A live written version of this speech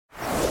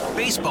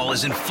Baseball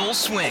is in full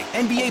swing.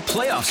 NBA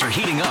playoffs are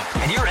heating up,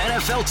 and your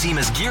NFL team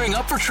is gearing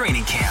up for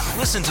training camp.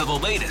 Listen to the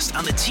latest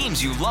on the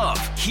teams you love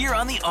here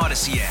on the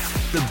Odyssey app.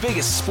 The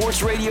biggest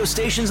sports radio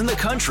stations in the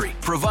country,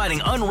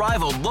 providing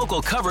unrivaled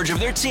local coverage of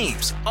their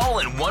teams, all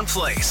in one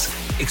place.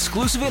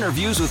 Exclusive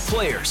interviews with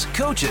players,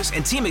 coaches,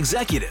 and team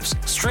executives,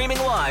 streaming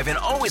live and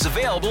always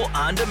available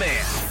on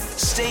demand.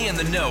 Stay in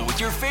the know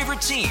with your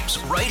favorite teams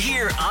right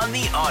here on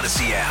the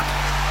Odyssey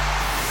app.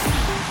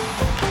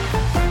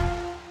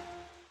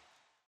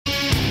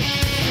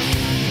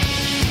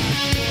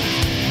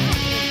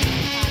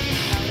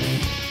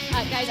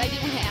 Guys, I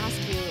did want to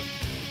ask you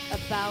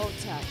about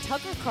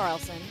Tucker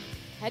Carlson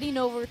heading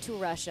over to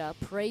Russia,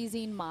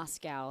 praising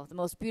Moscow, the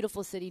most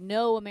beautiful city.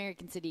 No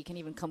American city can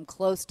even come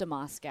close to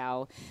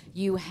Moscow.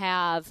 You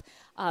have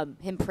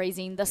him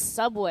praising the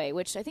subway,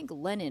 which I think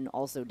Lenin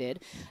also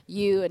did,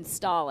 you and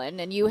Stalin,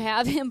 and you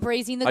have him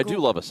praising the I do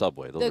love a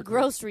subway. The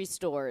grocery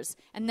stores,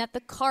 and that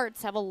the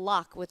carts have a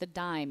lock with a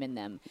dime in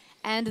them.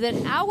 And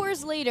then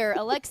hours later,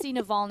 Alexei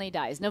Navalny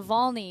dies.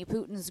 Navalny,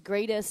 Putin's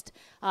greatest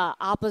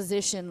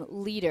opposition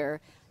leader,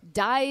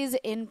 dies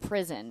in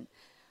prison.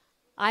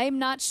 I'm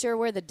not sure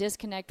where the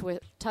disconnect with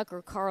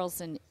Tucker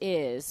Carlson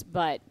is,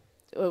 but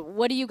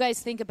what do you guys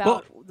think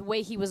about the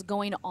way he was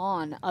going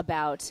on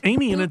about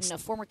Amy, Putin, and a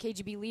former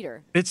KGB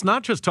leader? It's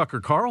not just Tucker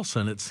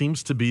Carlson. It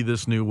seems to be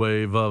this new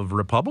wave of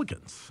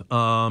Republicans.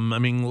 I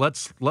mean,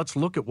 let's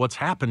look at what's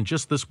happened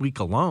just this week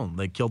alone.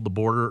 They killed the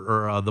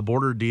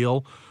border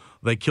deal.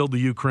 They killed the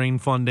Ukraine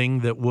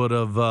funding that would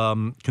have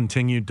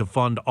continued to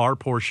fund our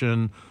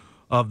portion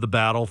of the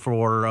battle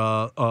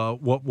for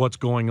what's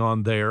going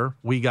on there.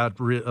 We got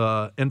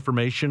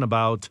information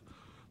about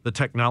the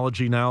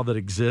technology now that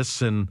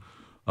exists in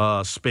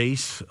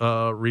space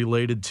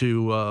related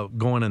to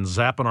going and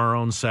zapping our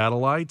own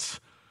satellites,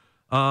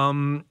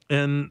 and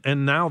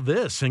now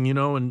this,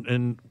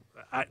 and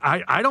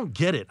I don't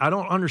get it. I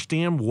don't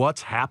understand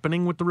what's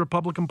happening with the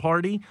Republican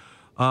Party.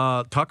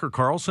 Tucker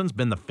Carlson's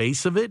been the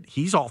face of it.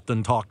 He's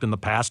often talked in the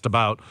past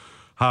about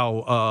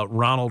how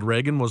Ronald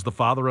Reagan was the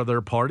father of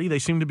their party. They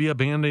seem to be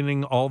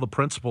abandoning all the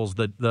principles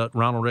that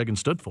Ronald Reagan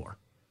stood for.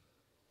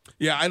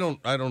 Yeah, I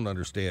don't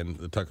understand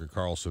the Tucker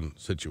Carlson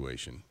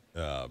situation.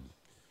 I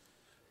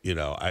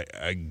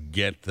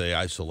get the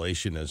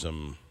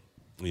isolationism,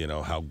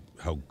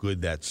 how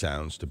good that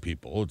sounds to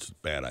people. It's a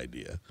bad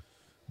idea.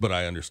 But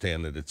I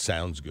understand that it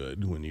sounds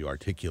good when you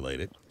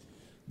articulate it.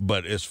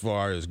 But as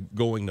far as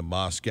going to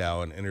Moscow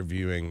and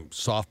interviewing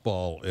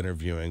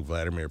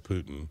Vladimir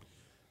Putin,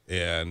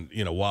 and,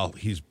 while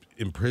he's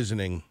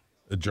imprisoning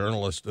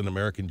an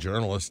American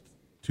journalist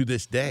to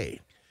this day,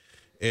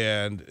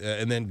 and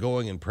then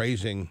going and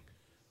praising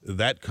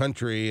that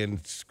country and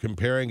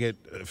comparing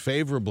it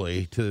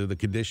favorably to the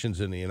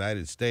conditions in the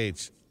United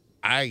States,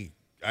 I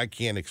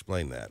can't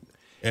explain that.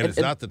 And it's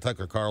not the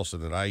Tucker Carlson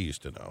that I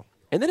used to know.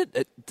 And then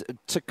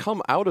to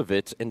come out of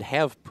it and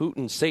have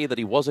Putin say that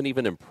he wasn't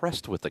even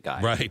impressed with the guy.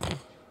 Right.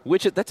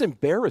 That's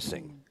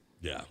embarrassing.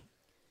 Yeah.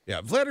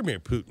 Yeah, Vladimir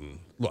Putin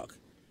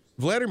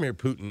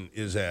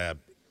is a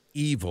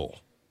evil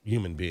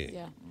human being.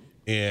 Yeah.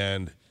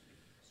 And,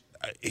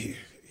 he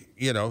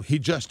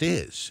just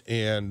is.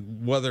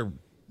 And whether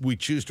we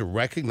choose to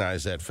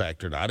recognize that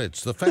fact or not,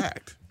 it's the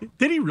fact.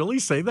 Did he really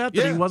say that?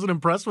 That he wasn't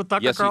impressed with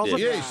Tucker Carlson?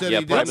 He did. Yeah, he said he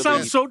did. That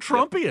sounds so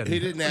Trumpian. He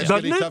didn't ask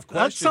any tough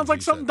questions. That sounds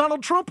like something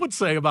Donald Trump would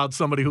say about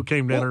somebody who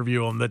came to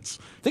interview him that's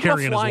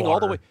carrying his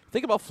water.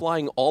 Think about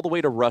flying all the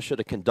way to Russia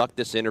to conduct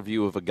this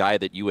interview of a guy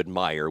that you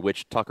admire,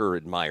 which Tucker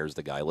admires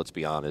the guy, let's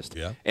be honest.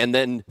 Yeah. And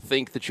then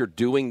think that you're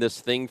doing this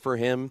thing for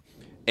him.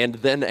 And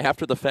then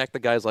after the fact, the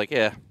guy's like,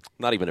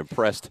 not even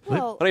impressed.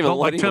 Well, not even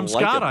like Tim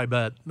Scott, I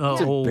bet.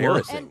 It's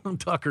embarrassing.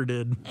 Tucker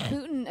did.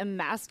 Putin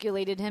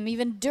emasculated him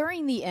even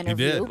during the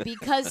interview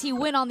because he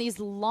went on these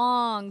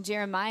long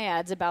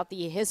Jeremiads about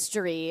the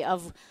history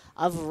of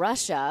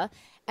Russia.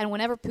 And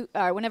whenever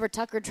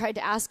Tucker tried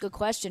to ask a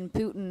question,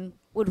 Putin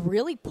would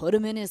really put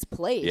him in his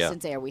place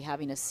and say, are we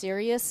having a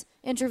serious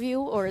interview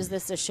or is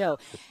this a show?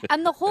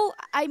 And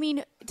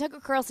Tucker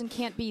Carlson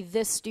can't be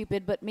this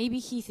stupid, but maybe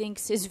he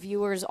thinks his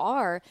viewers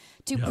are,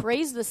 to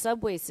praise the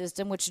subway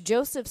system, which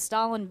Joseph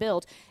Stalin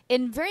built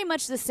in very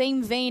much the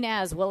same vein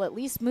as, well, at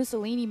least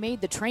Mussolini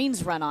made the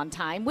trains run on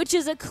time, which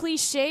is a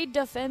cliched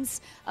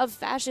defense of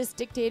fascist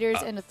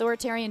dictators and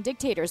authoritarian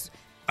dictators.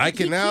 He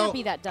can't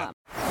be that dumb.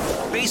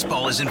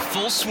 Baseball is in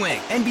full swing.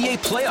 NBA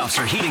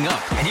playoffs are heating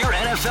up, and your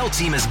NFL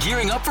team is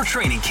gearing up for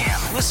training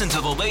camp. Listen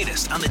to the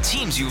latest on the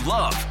teams you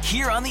love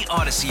here on the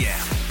Odyssey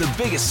app. The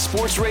biggest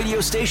sports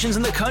radio stations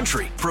in the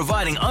country,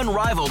 providing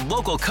unrivaled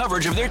local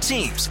coverage of their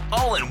teams,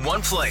 all in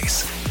one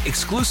place.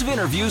 Exclusive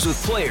interviews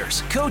with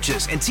players,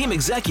 coaches, and team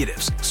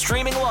executives,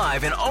 streaming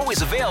live and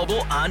always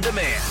available on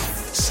demand.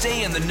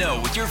 Stay in the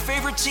know with your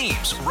favorite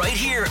teams right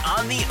here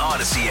on the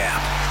Odyssey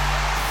app.